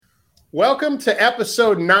Welcome to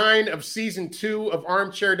episode 9 of season 2 of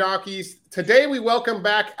Armchair Donkeys. Today we welcome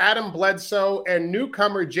back Adam Bledsoe and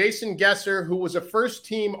newcomer Jason Gesser, who was a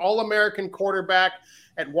first-team All-American quarterback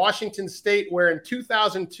at Washington State, where in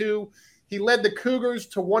 2002 he led the Cougars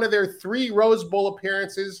to one of their 3 Rose Bowl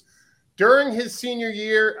appearances. During his senior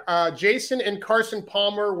year, Jason and Carson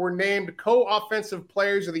Palmer were named co-offensive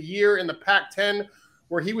players of the year in the Pac-10,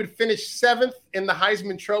 where he would finish 7th in the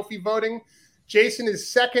Heisman Trophy voting. Jason is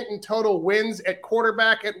second in total wins at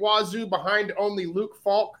quarterback at Wazoo, behind only Luke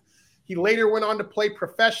Falk. He later went on to play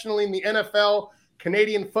professionally in the NFL,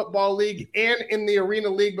 Canadian Football League, and in the Arena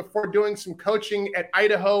League before doing some coaching at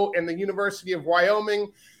Idaho and the University of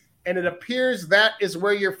Wyoming. And it appears that is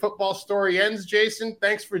where your football story ends, Jason.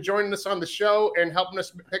 Thanks for joining us on the show and helping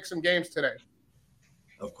us pick some games today.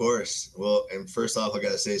 Of course. Well, and first off, I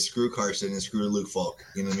got to say, screw Carson and screw Luke Falk.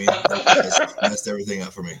 You know what I mean? That's messed everything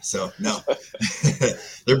up for me. So, no.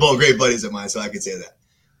 They're both great buddies of mine, so I can say that.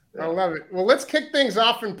 I love it. Well, let's kick things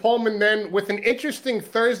off in Pullman then with an interesting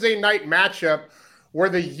Thursday night matchup where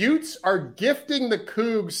the Utes are gifting the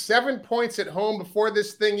Cougs 7 points at home before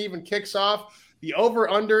this thing even kicks off. The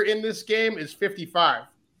over-under in this game is 55.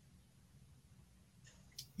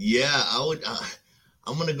 Yeah, I would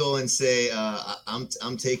I'm going to go and say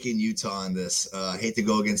I'm taking Utah on this. I hate to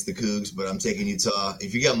go against the Cougs, but I'm taking Utah.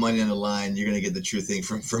 If you got money on the line, you're going to get the true thing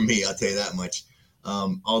from me. I'll tell you that much.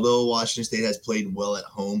 Although Washington State has played well at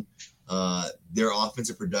home, their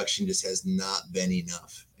offensive production just has not been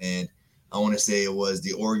enough. And I want to say it was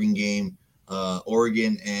the Oregon game,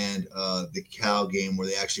 Oregon and the Cal game where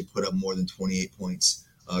they actually put up more than 28 points.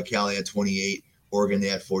 Cal had 28, Oregon they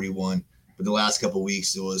had 41. But the last couple of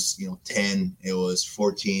weeks, it was 10, it was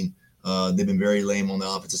 14. They've been very lame on the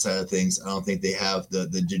offensive side of things. I don't think they have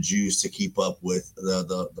the juice to keep up with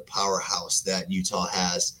the powerhouse that Utah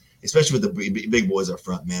has, especially with the big boys up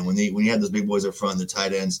front, man. When you have those big boys up front, the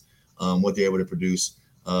tight ends, what they're able to produce.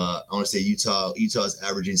 I want to say Utah's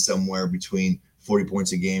averaging somewhere between 40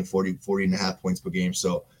 points a game, 40 and a half points per game.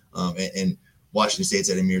 So, and Washington State's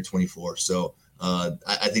at a mere 24. So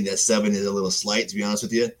I think that 7 is a little slight, to be honest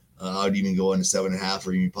with you. I would even go into 7.5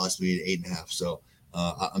 or even possibly 8.5. So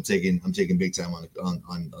I'm taking big time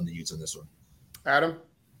on the Utes on this one. Adam?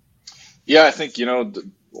 Yeah, I think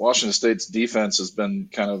Washington State's defense has been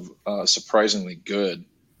kind of surprisingly good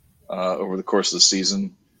over the course of the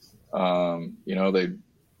season. They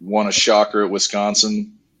won a shocker at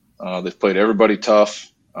Wisconsin. They've played everybody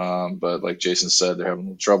tough, but like Jason said, they're having a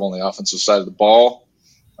little trouble on the offensive side of the ball,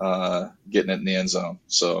 getting it in the end zone.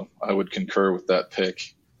 So I would concur with that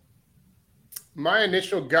pick. My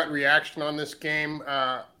initial gut reaction on this game,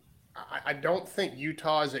 I don't think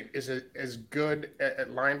Utah is as good at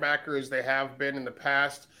linebacker as they have been in the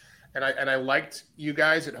past. And I liked you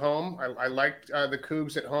guys at home. I liked the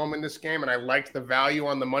Cougs at home in this game, and I liked the value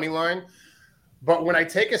on the money line. But when I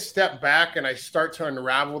take a step back and I start to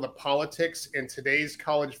unravel the politics in today's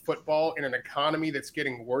college football in an economy that's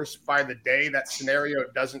getting worse by the day, that scenario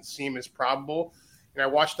doesn't seem as probable. And I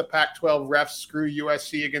watched the Pac-12 refs screw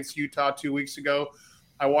USC against Utah 2 weeks ago.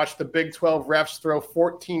 I watched the Big 12 refs throw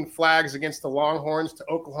 14 flags against the Longhorns to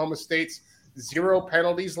Oklahoma State's 0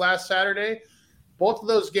 penalties last Saturday. Both of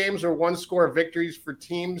those games are one-score victories for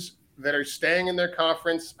teams that are staying in their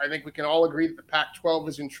conference. I think we can all agree that the Pac-12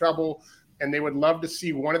 is in trouble, and they would love to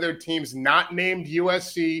see one of their teams not named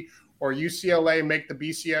USC or UCLA make the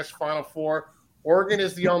BCS Final Four. Oregon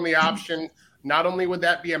is the only option. Not only would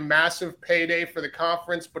that be a massive payday for the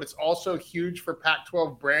conference, but it's also huge for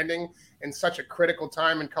Pac-12 branding in such a critical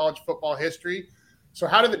time in college football history. So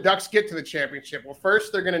how do the Ducks get to the championship? Well,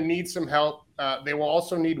 first, they're going to need some help. They will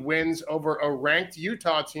also need wins over a ranked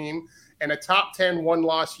Utah team and a top 10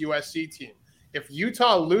 one-loss USC team. If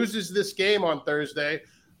Utah loses this game on Thursday,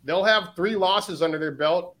 they'll have 3 losses under their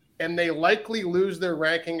belt, and they likely lose their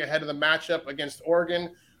ranking ahead of the matchup against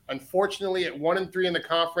Oregon. Unfortunately, at 1-3 in the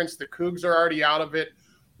conference, the Cougs are already out of it.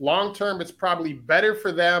 Long term, it's probably better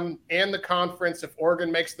for them and the conference if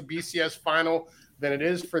Oregon makes the BCS final than it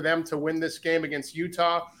is for them to win this game against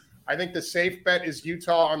Utah. I think the safe bet is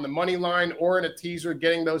Utah on the money line or in a teaser,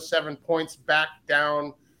 getting those 7 points back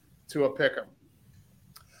down to a pick 'em.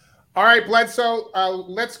 All right, Bledsoe,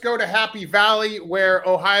 let's go to Happy Valley, where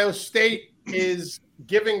Ohio State is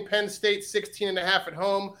giving Penn State 16.5 at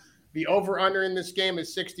home. The over-under in this game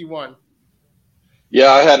is 61.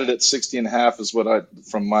 Yeah, I had it at 60.5 is what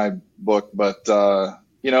from my book. But,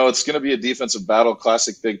 it's going to be a defensive battle,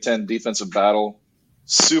 classic Big Ten defensive battle,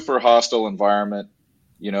 super hostile environment.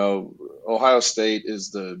 Ohio State is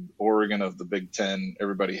the Oregon of the Big Ten.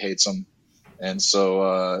 Everybody hates them. And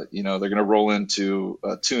so, they're going to roll into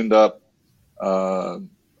a tuned up, kind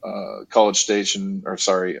College Station, or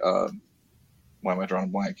sorry, why am I drawing a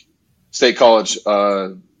blank? State College,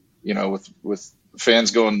 with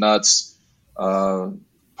fans going nuts,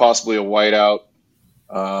 possibly a whiteout.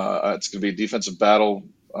 It's going to be a defensive battle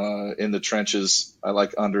in the trenches. I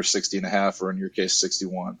like under 60.5, or in your case,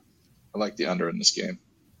 61. I like the under in this game.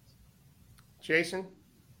 Jason?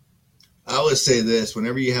 I would say this: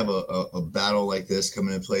 whenever you have a battle like this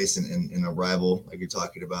coming in place and a rival like you're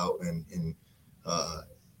talking about, and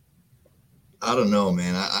I don't know,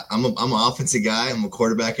 man. I'm an offensive guy. I'm a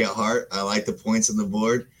quarterback at heart. I like the points on the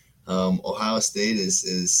board. Ohio State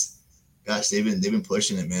is gosh, they've been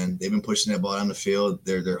pushing it, man. They've been pushing that ball down the field.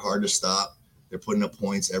 They're hard to stop. They're putting up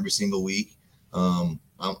points every single week. I'm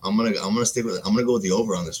gonna go with the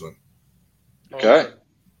over on this one. Okay.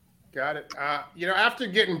 Got it. After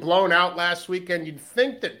getting blown out last weekend, you'd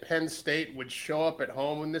think that Penn State would show up at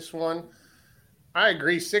home in this one. I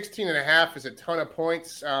agree. 16.5 is a ton of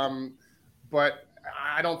points. But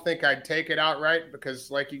I don't think I'd take it outright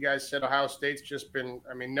because, like you guys said, Ohio State's just been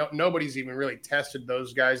 – nobody's even really tested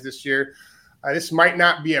those guys this year. This might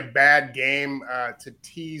not be a bad game to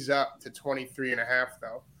tease up to 23.5,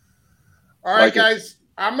 though. All right, guys,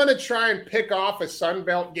 I'm going to try and pick off a Sun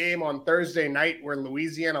Belt game on Thursday night where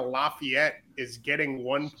Louisiana Lafayette is getting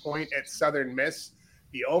 1 point at Southern Miss.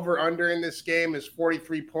 The over-under in this game is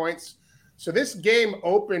 43 points. So this game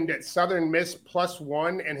opened at Southern Miss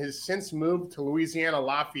 +1 and has since moved to Louisiana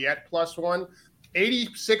Lafayette +1.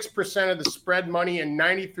 86% of the spread money and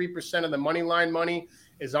 93% of the money line money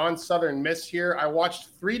is on Southern Miss here. I watched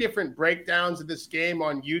 3 different breakdowns of this game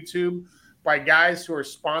on YouTube by guys who are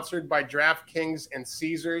sponsored by DraftKings and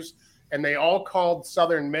Caesars, and they all called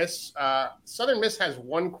Southern Miss. Southern Miss has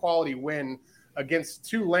one quality win against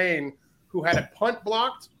Tulane, who had a punt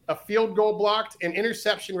blocked, a field goal blocked, an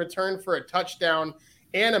interception returned for a touchdown,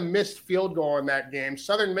 and a missed field goal in that game.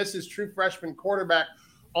 Southern Miss's true freshman quarterback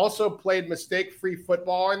also played mistake-free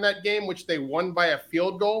football in that game, which they won by a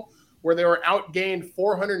field goal, where they were outgained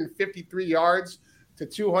 453 yards to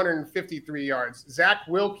 253 yards. Zach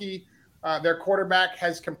Wilkie, their quarterback,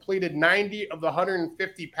 has completed 90 of the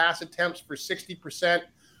 150 pass attempts for 60%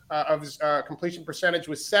 of his completion percentage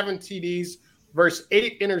with 7 TDs versus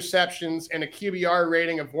 8 interceptions and a QBR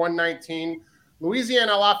rating of 119.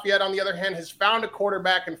 Louisiana Lafayette, on the other hand, has found a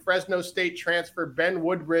quarterback in Fresno State transfer Ben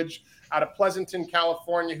Woodbridge out of Pleasanton,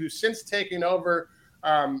 California, who since taking over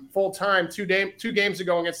full-time two games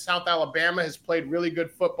ago against South Alabama has played really good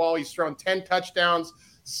football. He's thrown 10 touchdowns,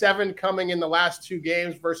 7 coming in the last 2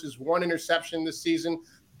 games versus 1 interception this season.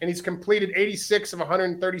 And he's completed 86 of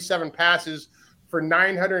 137 passes for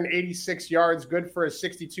 986 yards, good for a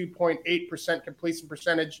 62.8% completion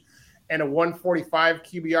percentage and a 145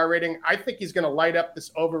 QBR rating. I think he's going to light up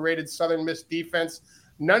this overrated Southern Miss defense.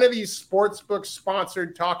 None of these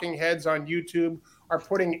sportsbook-sponsored talking heads on YouTube are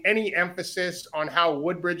putting any emphasis on how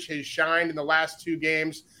Woodbridge has shined in the last 2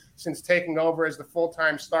 games since taking over as the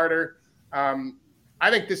full-time starter. I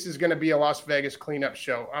think this is going to be a Las Vegas cleanup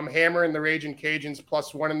show. I'm hammering the Ragin' Cajuns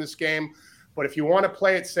 +1 in this game. But if you want to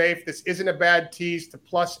play it safe, this isn't a bad tease to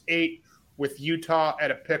 +8 with Utah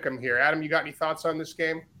at a pick'em here. Adam, you got any thoughts on this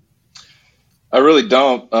game? I really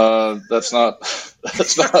don't. It's not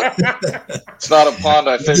a pond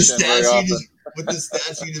I fish in very often. With the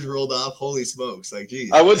stats you just rolled off, holy smokes! Like,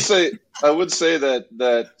 geez. I would say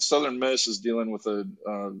that Southern Miss is dealing with a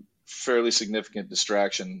fairly significant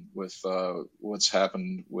distraction with what's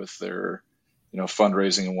happened with their,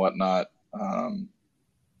 fundraising and whatnot.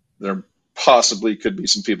 There possibly could be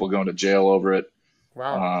some people going to jail over it.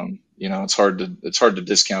 Wow. It's hard to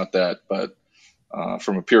discount that, but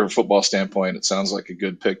from a pure football standpoint, it sounds like a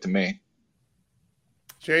good pick to me.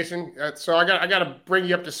 Jason, so I got to bring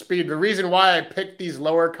you up to speed. The reason why I picked these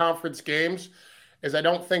lower conference games is I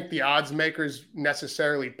don't think the odds makers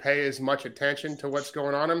necessarily pay as much attention to what's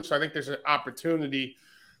going on in them. So I think there's an opportunity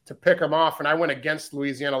to pick them off. And I went against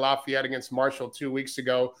Louisiana Lafayette against Marshall 2 weeks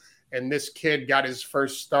ago, and this kid got his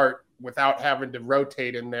first start without having to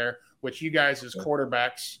rotate in there, which you guys as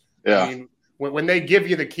quarterbacks, yeah. I mean, when they give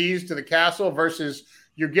you the keys to the castle versus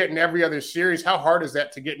you're getting every other series, how hard is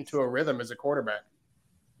that to get into a rhythm as a quarterback?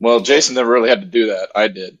 Well, Jason never really had to do that. I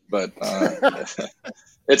did, but I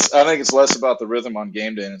think it's less about the rhythm on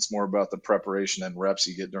game day and it's more about the preparation and reps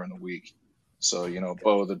you get during the week. So,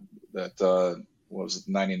 Bo, that was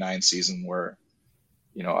the 99 season where,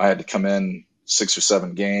 I had to come in 6 or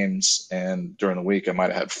 7 games, and during the week I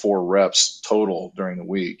might have had 4 reps total during the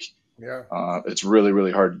week. Yeah. It's really,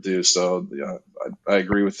 really hard to do. So I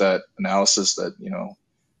agree with that analysis that,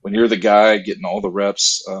 when you're the guy getting all the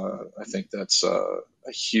reps, I think that's a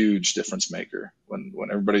huge difference maker when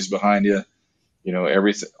everybody's behind you.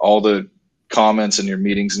 everything, all the comments in your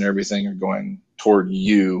meetings and everything are going toward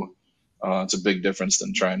you. It's a big difference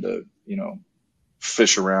than trying to,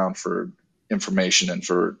 fish around for information and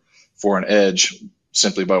for an edge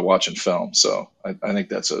simply by watching film. So I think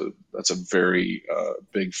that's a very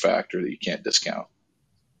big factor that you can't discount.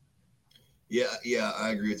 Yeah, I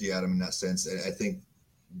agree with you, Adam, in that sense. And I think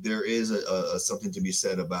there is a something to be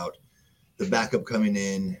said about the backup coming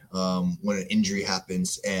in when an injury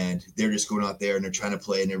happens, and they're just going out there and they're trying to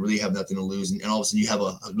play and they really have nothing to lose. And all of a sudden you have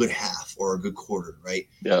a good half or a good quarter, right?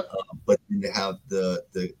 Yeah. But then to have the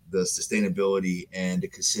sustainability and the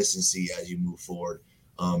consistency as you move forward,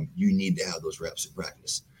 you need to have those reps in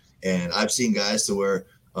practice. And I've seen guys to where,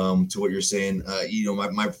 to what you're saying,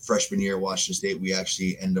 my freshman year at Washington State, we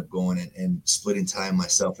actually ended up going and splitting time,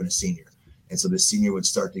 myself and a senior. And so the senior would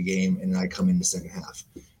start the game and I come in the second half.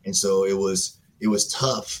 And so it was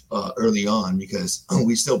tough early on because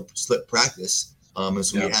we still split practice. And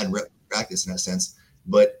so we had practice in that sense.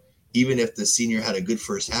 But even if the senior had a good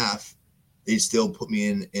first half, they'd still put me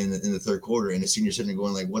in the third quarter. And the senior sitting there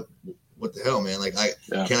going like, what the hell, man? Like,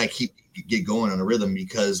 can I get going on a rhythm,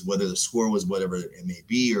 because whether the score was whatever it may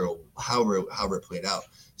be or however it played out.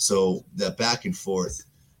 So that back and forth,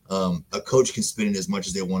 a coach can spin it as much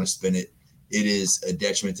as they want to spin it. It is a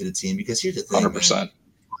detriment to the team because here's the thing, 100%. Man,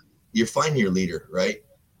 you're finding your leader, right?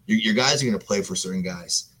 Your guys are going to play for certain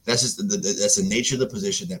guys. That's just that's the nature of the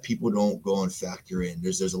position that people don't go and factor in.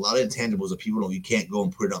 There's a lot of intangibles that you can't go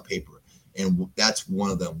and put it on paper, and that's one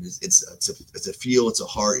of them. It's a feel, it's a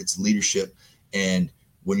heart, it's leadership, and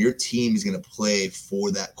when your team is going to play for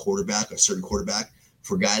that quarterback, a certain quarterback,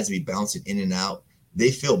 for guys to be bouncing in and out,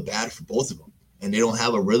 they feel bad for both of them, and they don't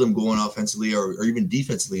have a rhythm going offensively or even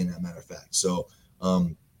defensively, in that matter of fact. So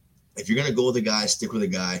if you're going to go with a guy, stick with a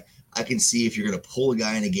guy. I can see if you're going to pull a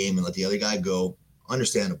guy in a game and let the other guy go,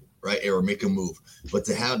 understandable, right? Or make a move. But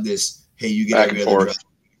to have this, hey, you get every other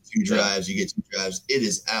drive, you get two drives, it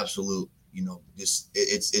is absolute, it's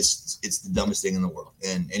the dumbest thing in the world.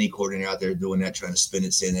 And any coordinator out there doing that, trying to spin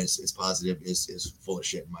it, saying it's positive, is full of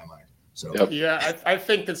shit in my mind. So yeah, I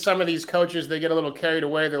think that some of these coaches, they get a little carried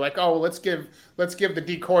away. They're like, oh, well, let's give the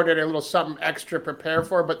D coordinator a little something extra to prepare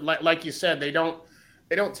for. But like you said, they don't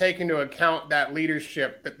take into account that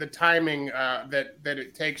leadership, the timing that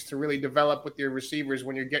it takes to really develop with your receivers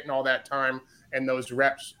when you're getting all that time and those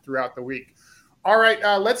reps throughout the week. All right,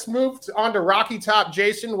 let's move on to Rocky Top,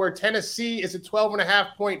 Jason, where Tennessee is a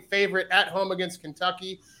 12.5-point favorite at home against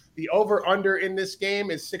Kentucky. The over/under in this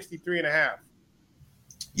game is 63.5.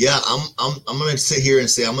 Yeah, I'm going to sit here and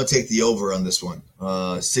say I'm going to take the over on this one.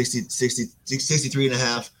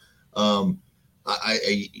 63.5.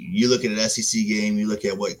 You look at an SEC game, you look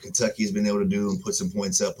at what Kentucky has been able to do and put some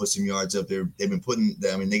points up, put some yards up there. They've been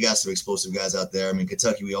they got some explosive guys out there. I mean,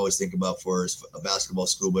 Kentucky, we always think about for as a basketball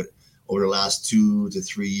school, but over the last 2 to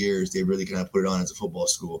 3 years, they really kind of put it on as a football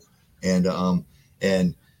school. And I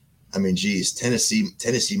mean, geez,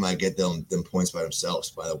 Tennessee might get them points by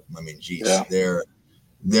themselves.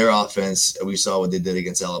 Their offense, we saw what they did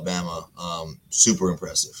against Alabama. Super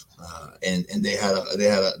impressive. And they had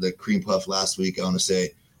the cream puff last week, I want to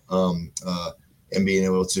say, and being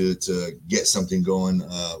able to get something going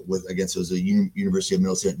against the University of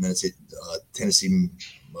Tennessee,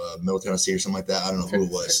 Middle Tennessee or something like that. I don't know who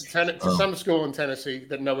it was. Some school in Tennessee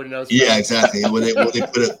that nobody knows about. Yeah, exactly.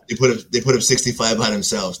 They put up 65 by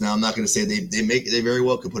themselves. Now I'm not going to say they very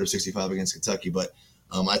well could put up 65 against Kentucky, but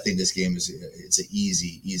I think this game it's an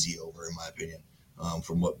easy over, in my opinion,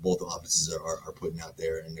 from what both offenses are putting out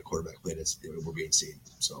there and the quarterback play that we're being seen.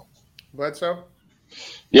 So, Bledsoe?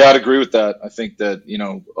 Yeah, I'd agree with that. I think that,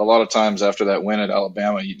 a lot of times after that win at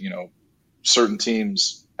Alabama, certain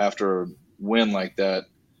teams after a win like that,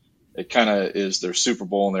 it kind of is their Super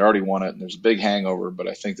Bowl and they already won it and there's a big hangover. But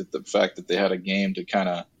I think that the fact that they had a game to kind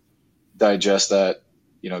of digest that,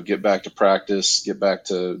 get back to practice, get back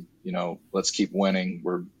to, let's keep winning.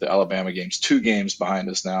 The Alabama game's 2 games behind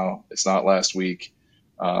us now. It's not last week.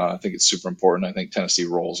 I think it's super important. I think Tennessee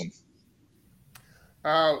rolls them.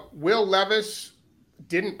 Will Levis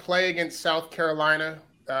didn't play against South Carolina.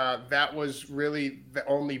 That was really the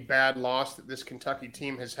only bad loss that this Kentucky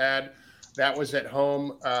team has had. That was at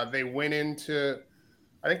home. They went into,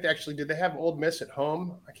 I think did they have Ole Miss at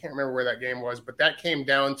home? I can't remember where that game was, but that came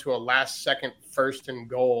down to a last-second first and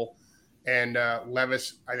goal, and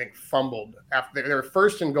Levis, I think, fumbled. After they were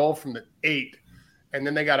first and goal from the 8, and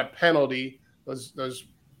then they got a penalty, those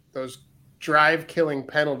drive-killing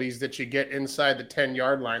penalties that you get inside the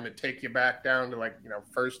 10-yard line that take you back down to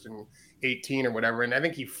first and 18 or whatever, and I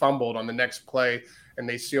think he fumbled on the next play, and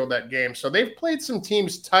they sealed that game. So they've played some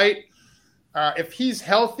teams tight. If he's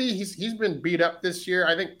healthy, he's been beat up this year.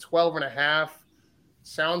 I think 12.5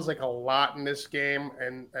 sounds like a lot in this game,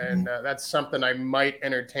 and that's something I might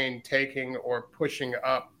entertain taking or pushing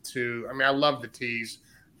up to. I mean, I love the tees.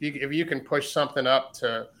 If you can push something up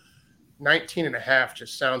to 19.5,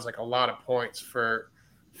 just sounds like a lot of points for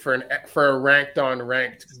a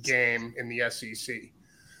ranked game in the SEC.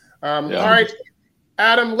 All right,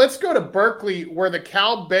 Adam, let's go to Berkeley, where the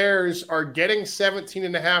Cal Bears are getting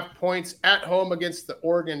 17.5 points at home against the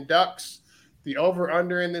Oregon Ducks. The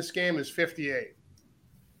over/under in this game is 58.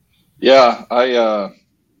 Yeah, I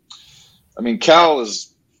mean, Cal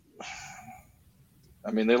is. I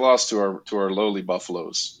mean, they lost to our lowly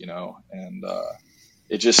Buffaloes, and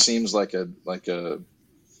it just seems like a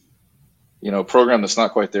program that's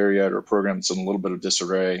not quite there yet, or a program that's in a little bit of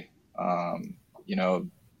disarray.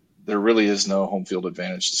 There really is no home field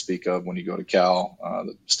advantage to speak of when you go to Cal.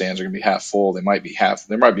 The stands are going to be half full. There might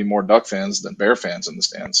be more Duck fans than Bear fans in the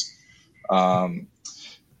stands.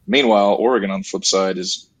 Meanwhile, Oregon on the flip side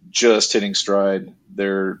is just hitting stride.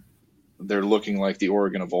 They're looking like the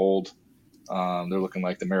Oregon of old. They're looking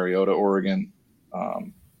like the Mariota Oregon.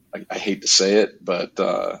 I hate to say it, but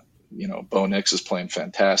Bo Nix is playing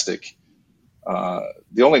fantastic.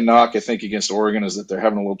 The only knock I think against Oregon is that they're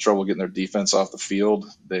having a little trouble getting their defense off the field.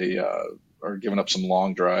 They are giving up some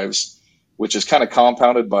long drives, which is kind of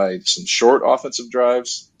compounded by some short offensive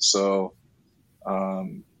drives. So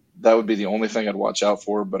that would be the only thing I'd watch out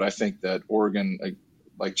for. But I think that Oregon,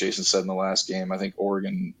 like Jason said in the last game, I think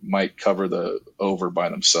Oregon might cover the over by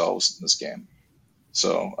themselves in this game.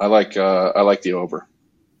 So I like the over.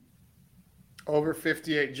 Over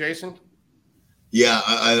 58, Jason. Yeah,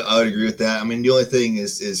 I would agree with that. I mean, the only thing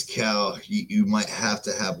is Cal. You might have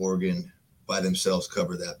to have Oregon by themselves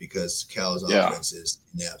cover that because Cal's offense is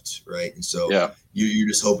inept, right? And so you're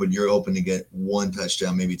just hoping to get one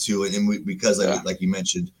touchdown, maybe two, and because like you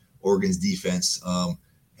mentioned, Oregon's defense,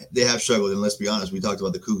 they have struggled. And let's be honest, we talked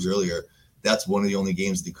about the Cougs earlier. That's one of the only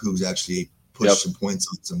games the Cougs actually push some points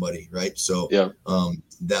on somebody, right? So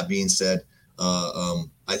that being said,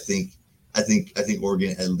 I think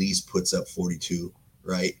Oregon at least puts up 42,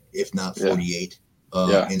 right? If not 48.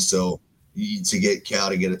 And so to get Cal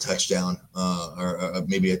to get a touchdown or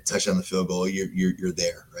maybe a touchdown the field goal, you're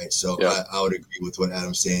there, right? So I would agree with what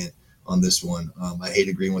Adam's saying on this one. I hate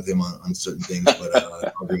agreeing with him on certain things, but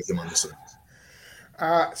I'll agree with him on this one.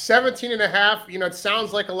 17.5, it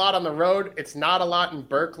sounds like a lot on the road. It's not a lot in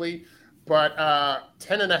Berkeley, but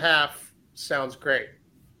 10.5 sounds great.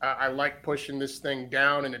 I like pushing this thing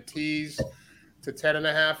down in a tease to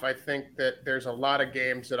 10.5. I think that there's a lot of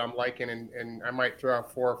games that I'm liking, and I might throw a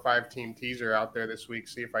 4 or 5 team teaser out there this week,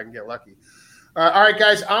 see if I can get lucky. All right,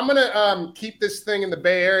 guys, I'm going to keep this thing in the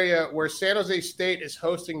Bay Area where San Jose State is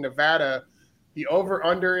hosting Nevada. The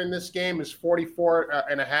over-under in this game is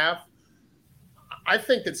 44.5. I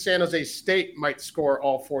think that San Jose State might score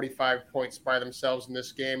all 45 points by themselves in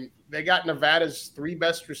this game. They got Nevada's 3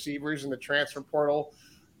 best receivers in the transfer portal.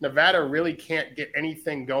 Nevada really can't get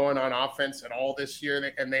anything going on offense at all this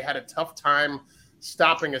year, and they had a tough time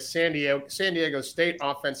stopping a San Diego State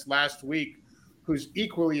offense last week, who's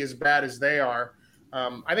equally as bad as they are.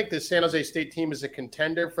 I think the San Jose State team is a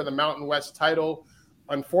contender for the Mountain West title.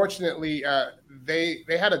 Unfortunately, they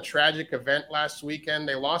had a tragic event last weekend.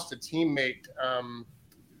 They lost a teammate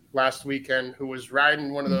last weekend who was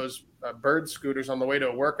riding one of those bird scooters on the way to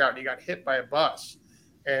a workout, and he got hit by a bus.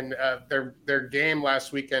 And their game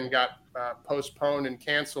last weekend got postponed and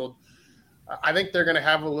canceled. I think they're going to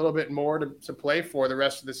have a little bit more to play for the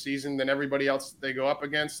rest of the season than everybody else they go up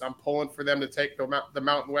against. I'm pulling for them to take the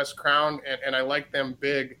Mountain West crown, and I like them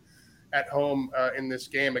big at home in this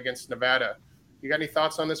game against Nevada. You got any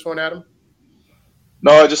thoughts on this one, Adam?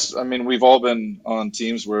 No, we've all been on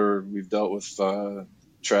teams where we've dealt with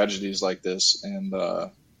tragedies like this, and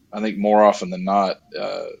I think more often than not,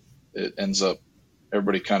 it ends up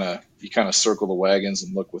everybody kind of circle the wagons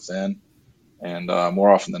and look within, and more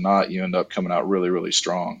often than not, you end up coming out really, really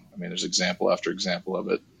strong. I mean, there's example after example of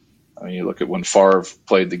it. I mean, you look at when Favre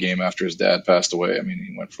played the game after his dad passed away. I mean,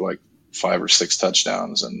 he went for like 5 or 6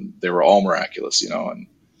 touchdowns, and they were all miraculous, and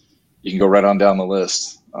you can go right on down the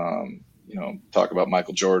list. Talk about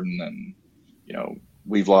Michael Jordan, and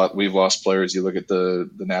we've lost players. You look at the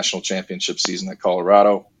national championship season at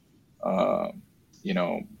Colorado.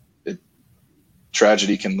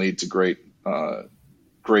 Tragedy can lead to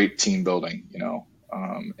great team building.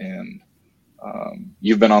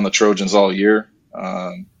 You've been on the Trojans all year.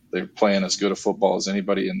 They're playing as good a football as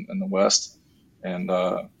anybody in the West, and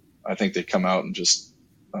I think they come out and just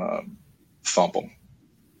thump them.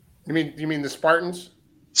 You mean the Spartans?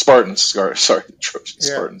 Spartans. Sorry, Trojans.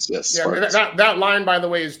 Yeah. Spartans. Yes, Yeah, Spartans. that line, by the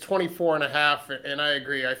way, is 24.5, and I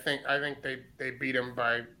agree. I think they beat them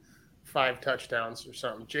by 5 touchdowns or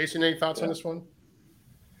something. Jason, any thoughts on this one?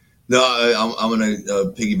 No, I'm going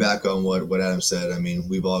to piggyback on what Adam said. I mean,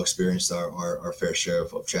 we've all experienced our fair share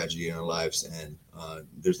of tragedy in our lives, and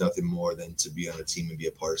there's nothing more than to be on a team and be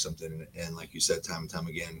a part of something. And like you said, time and time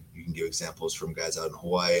again, you can give examples from guys out in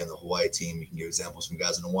Hawaii and the Hawaii team. You can give examples from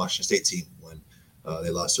guys on the Washington State team when they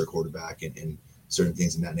lost their quarterback and certain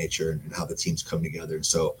things in that nature, and how the teams come together. And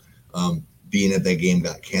so being that game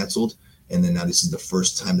got canceled, and then now this is the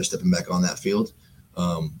first time they're stepping back on that field,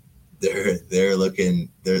 they're going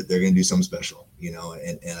to do something special,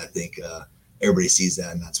 and I think everybody sees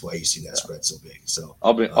that, and that's why you see that spread so big. So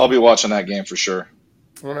I'll be watching that game for sure.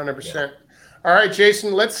 100%. Yeah. All right,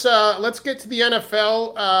 Jason, let's get to the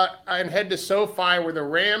NFL and head to SoFi, where the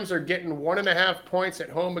Rams are getting 1.5 points at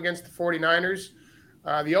home against the 49ers.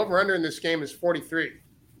 The over-under in this game is 43.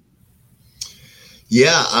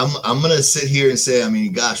 Yeah, I'm gonna sit here and say, I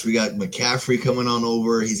mean, gosh, we got McCaffrey coming on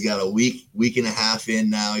over. He's got a week and a half in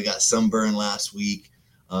now. He got sunburn last week.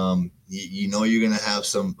 You're gonna have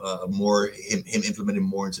some more him implementing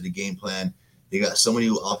more into the game plan. They got so many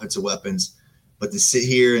offensive weapons, but to sit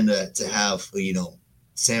here and to have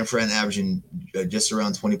San Fran averaging just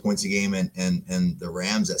around 20 points a game and the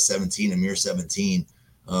Rams at 17, a mere 17,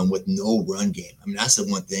 with no run game. I mean, that's the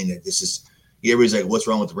one thing that this is. Everybody's like, what's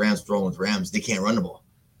wrong with the Rams? What's wrong with the Rams? They can't run the ball.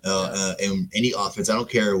 And any offense, I don't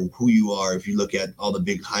care who you are. If you look at all the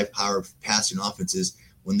big high-power passing offenses,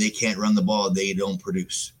 when they can't run the ball, they don't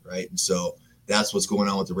produce, right? And so that's what's going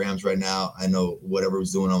on with the Rams right now. I know whatever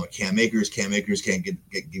was going on with Cam Akers can't get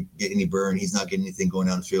any burn. He's not getting anything going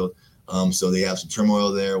down the field. So they have some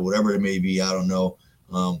turmoil there, whatever it may be. I don't know.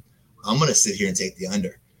 I'm going to sit here and take the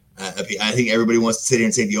under. I think everybody wants to sit here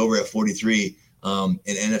and take the over at 43. In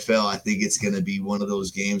NFL, I think it's going to be one of those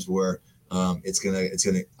games where it's going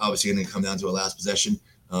to obviously going to come down to a last possession.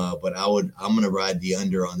 But I'm going to ride the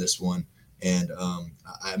under on this one. And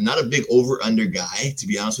I'm not a big over/under guy, to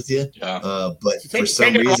be honest with you. Yeah. But for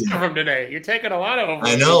some reason, a lot of them today. You're taking a lot of them.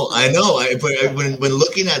 I know. But when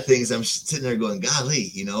looking at things, I'm sitting there going,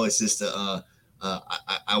 "Golly," it's just I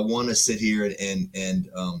want to sit here and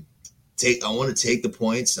take. I want to take the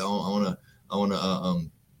points. I want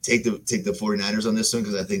to take the 49ers on this one,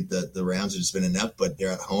 because I think that the Rams have just been inept, but they're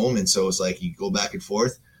at home, and so it's like you go back and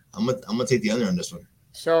forth. I'm gonna take the under on this one.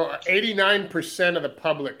 So 89% of the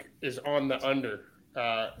public is on the under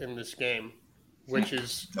in this game, which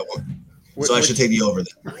is so I should take the over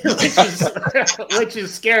then. which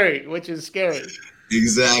is scary.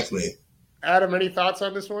 Exactly. Adam, any thoughts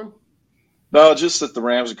on this one? No, just that the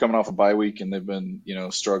Rams are coming off a bye week and they've been,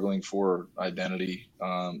 struggling for identity.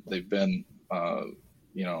 They've been,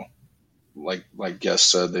 like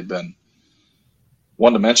Guest said, they've been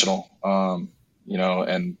one-dimensional,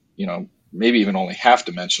 and maybe even only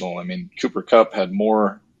half-dimensional. I mean, Cooper Kupp had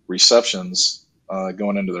more receptions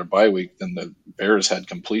going into their bye week than the Bears had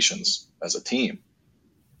completions as a team.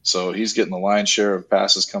 So he's getting the lion's share of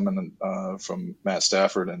passes coming from Matt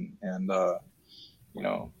Stafford, and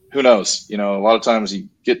who knows? A lot of times you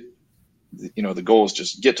get, the goal is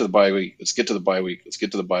just get to the bye week. Let's get to the bye week. Let's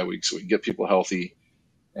get to the bye week so we can get people healthy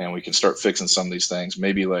and we can start fixing some of these things.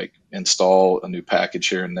 Maybe like install a new package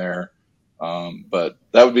here and there. But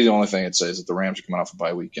that would be the only thing I'd say, is that the Rams are coming off a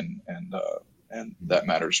bye week and that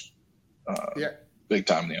matters big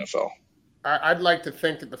time in the NFL. I'd like to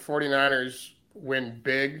think that the 49ers win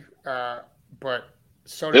big, but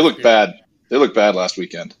so they look bad. They look bad last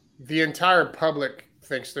weekend. The entire public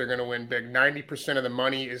thinks they're going to win big. 90% of the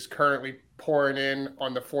money is currently pouring in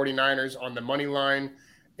on the 49ers on the money line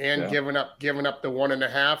and giving up the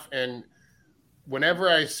 1.5. And whenever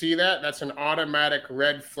I see that, that's an automatic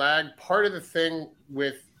red flag. Part of the thing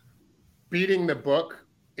with beating the book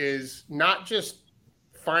is not just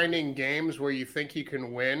finding games where you think you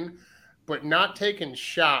can win, but not taking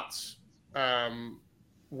shots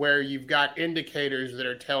where you've got indicators that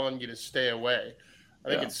are telling you to stay away. I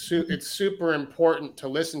think it's super important to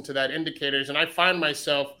listen to that indicators. And I find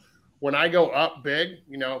myself, when I go up big,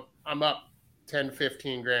 I'm up 10,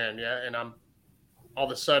 15 grand. Yeah. And I'm all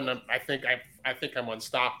of a sudden, I think I'm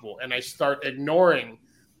unstoppable. And I start ignoring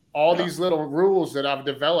all these little rules that I've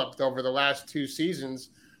developed over the last 2 seasons.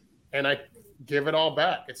 And I give it all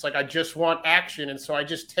back. It's like, I just want action. And so I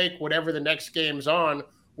just take whatever the next game's on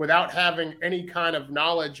without having any kind of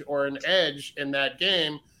knowledge or an edge in that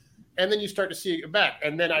game. And then you start to see it back.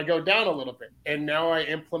 And then I go down a little bit. And now I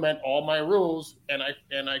implement all my rules and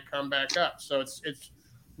I come back up. So it's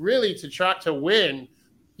really, to try to win,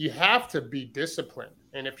 you have to be disciplined.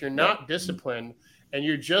 And if you're not disciplined and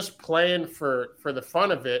you're just playing for the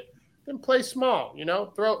fun of it, then play small.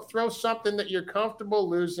 Throw something that you're comfortable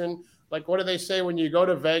losing. Like, what do they say when you go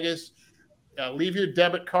to Vegas? Leave your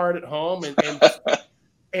debit card at home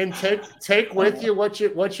and take with you what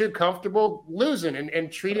you're comfortable losing,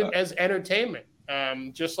 and treat it as entertainment,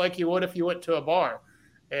 just like you would if you went to a bar.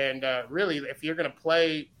 And really, if you're going to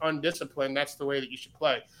play undisciplined, that's the way that you should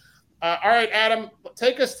play. All right, Adam,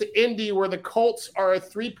 take us to Indy, where the Colts are a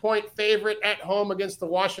 3-point favorite at home against the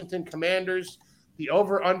Washington Commanders. The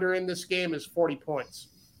over/under in this game is 40 points.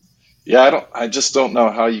 Yeah, I just don't know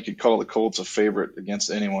how you could call the Colts a favorite against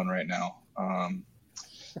anyone right now.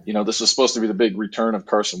 This was supposed to be the big return of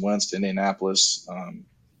Carson Wentz to Indianapolis.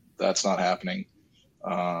 That's not happening.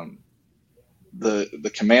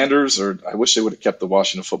 The Commanders, I wish they would have kept the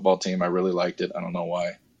Washington football team. I really liked it. I don't know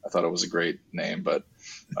why. I thought it was a great name, but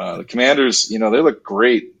the Commanders, they look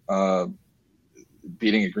great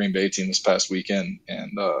beating a Green Bay team this past weekend.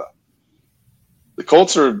 And the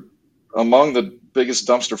Colts are among the biggest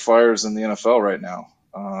dumpster fires in the NFL right now.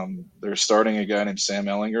 They're starting a guy named Sam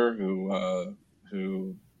Ehlinger,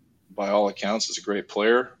 who by all accounts is a great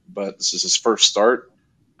player, but this is his first start.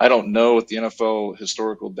 I don't know what the NFL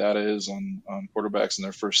historical data is on quarterbacks in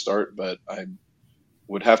their first start, but I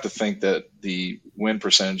would have to think that the win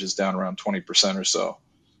percentage is down around 20% or so.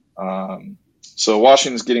 So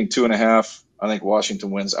Washington's getting 2.5. I think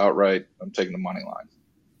Washington wins outright. I'm taking the money line.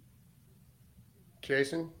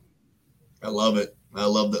 Jason? I love it. I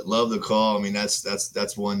love the call. I mean,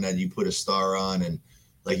 that's one that you put a star on, and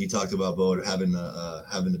like you talked about, Bo, having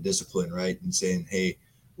the discipline, right, and saying, hey,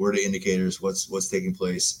 what are the indicators? What's taking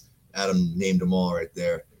place? Adam named them all right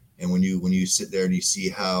there. And when you sit there and you see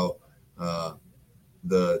how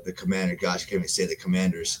the commander, gosh, I can't even say the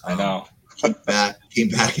Commanders. I know. came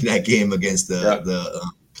back in that game against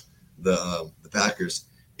the Packers.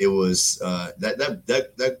 It was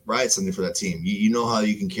that rides something for that team. You know how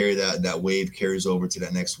you can carry that wave carries over to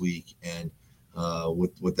that next week, and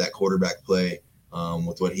with that quarterback play,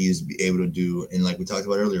 with what he is able to do, and like we talked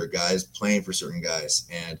about earlier, guys playing for certain guys,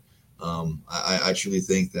 and I truly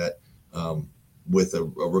think that with a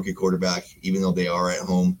rookie quarterback, even though they are at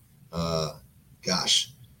home,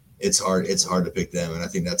 gosh, it's hard to pick them, and I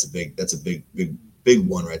think that's a big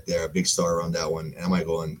one right there, a big star on that one. And I might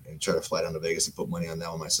go and try to fly down to Vegas and put money on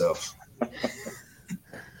that one myself.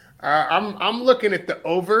 I'm looking at the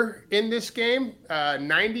over in this game.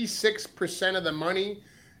 96% of the money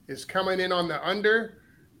is coming in on the under.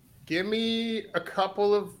 Give me a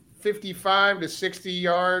couple of 55 to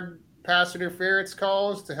 60-yard pass interference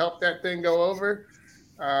calls to help that thing go over,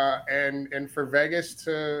 and for Vegas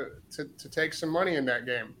to take some money in that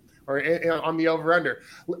game, or on the over/under.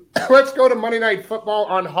 Let's go to Monday Night Football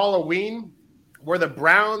on Halloween, where the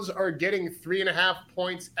Browns are getting 3.5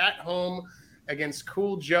 points at home against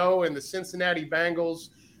Cool Joe and the Cincinnati Bengals.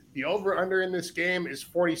 The over/under in this game is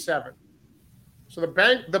 47. So the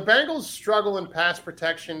Bengals struggle in pass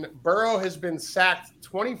protection. Burrow has been sacked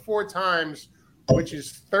 24 times, which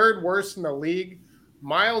is third worst in the league.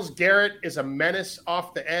 Myles Garrett is a menace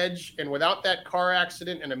off the edge, and without that car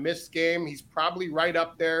accident and a missed game, he's probably right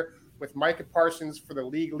up there with Micah Parsons for the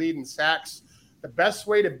league lead in sacks. The best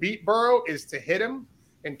way to beat Burrow is to hit him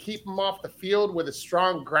and keep him off the field with a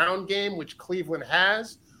strong ground game, which Cleveland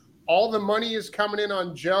has. All the money is coming in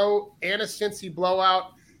on Joe and a Cincy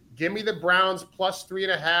blowout. Give me the Browns plus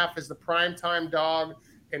 3.5 as the primetime dog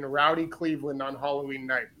in rowdy Cleveland on Halloween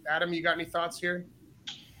night. Adam, you got any thoughts here?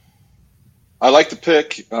 I like the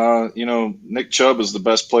pick. Nick Chubb is the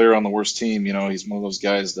best player on the worst team. He's one of those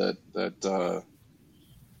guys that the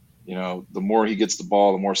more he gets the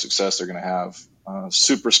ball, the more success they're going to have.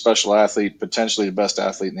 Super special athlete, potentially the best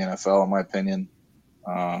athlete in the NFL, in my opinion.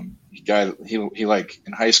 He like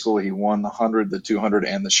in high school, he won the 100, the 200,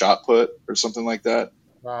 and the shot put or something like that.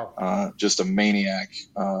 Wow. Just a maniac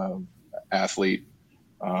athlete.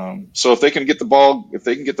 So if they can get the ball, if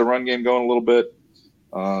they can get the run game going a little bit,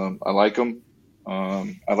 I like them.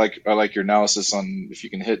 I like your analysis on if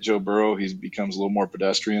you can hit Joe Burrow, he becomes a little more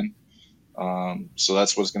pedestrian. So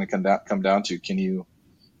that's what it's going to come down to. Can you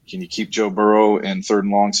keep Joe Burrow in third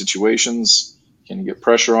and long situations? Can you get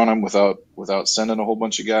pressure on him without sending a whole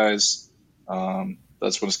bunch of guys?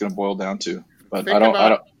 That's what it's going to boil down to. But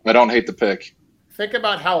I don't hate the pick. Think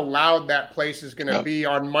about how loud that place is going to be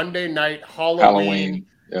on Monday night, Halloween.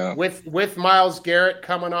 Yeah. With Myles Garrett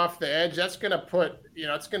coming off the edge, that's going to put,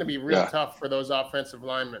 it's going to be real tough for those offensive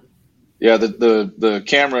linemen. Yeah, the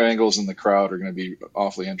camera angles in the crowd are going to be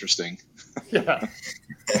awfully interesting. Yeah.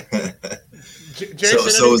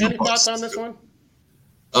 Jason, any thoughts on this one?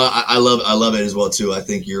 I love it as well too. I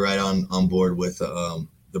think you're right on board with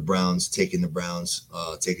the Browns, taking the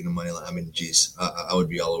money line. I mean, geez, I would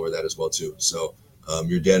be all over that as well too. So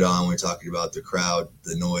you're dead on when you're talking about the crowd,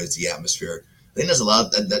 the noise, the atmosphere. I think there's a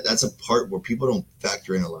lot that's a part where people don't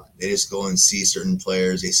factor in a lot. They just go and see certain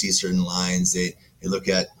players, they see certain lines, they look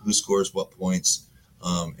at who scores what points,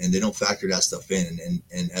 and they don't factor that stuff in.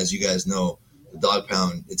 And as you guys know, the dog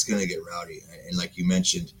pound, it's going to get rowdy. And like you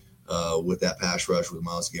mentioned, with that pass rush with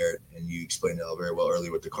Myles Garrett, and you explained it all very well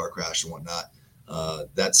earlier with the car crash and whatnot,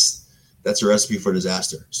 that's a recipe for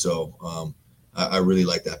disaster. So I really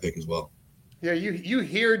like that pick as well. Yeah, you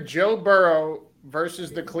hear Joe Burrow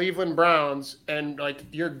versus the Cleveland Browns, and like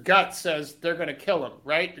your gut says they're going to kill him,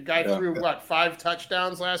 right? The guy threw 5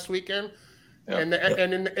 touchdowns last weekend, and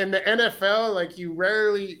in the NFL, like you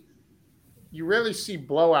rarely see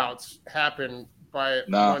blowouts happen by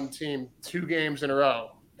one team 2 games in a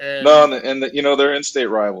row. And they're in-state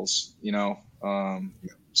rivals,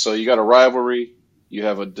 so you got a rivalry, you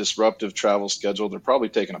have a disruptive travel schedule. They're probably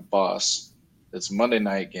taking a bus. It's Monday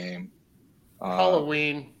night game.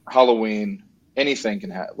 Halloween, anything can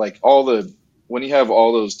happen. Like when you have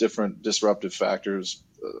all those different disruptive factors,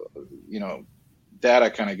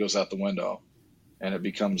 data kind of goes out the window, and it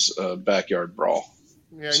becomes a backyard brawl.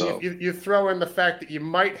 Yeah, so you throw in the fact that you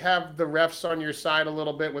might have the refs on your side a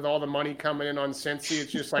little bit with all the money coming in on Cincy.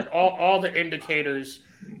 It's just like all the indicators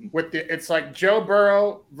it's like Joe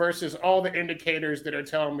Burrow versus all the indicators that are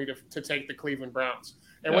telling me to take the Cleveland Browns.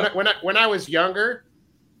 And when I was younger,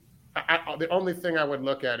 the only thing I would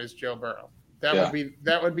look at is Joe Burrow.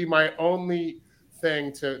 That would be my only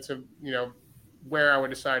thing to where I would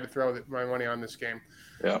decide to throw my money on this game.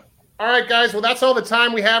 Yeah. All right, guys. Well, that's all the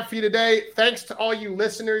time we have for you today. Thanks to all you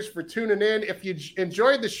listeners for tuning in. If you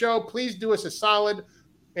enjoyed the show, please do us a solid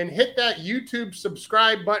and hit that YouTube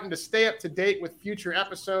subscribe button to stay up to date with future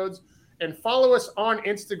episodes. And follow us on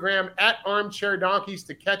Instagram at Armchair Donkeys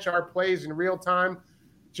to catch our plays in real time.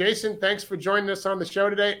 Jason, thanks for joining us on the show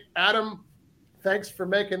today. Adam, thanks for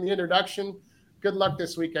making the introduction. Good luck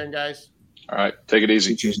this weekend, guys. All right. Take it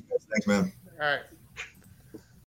easy. Thanks, man. All right.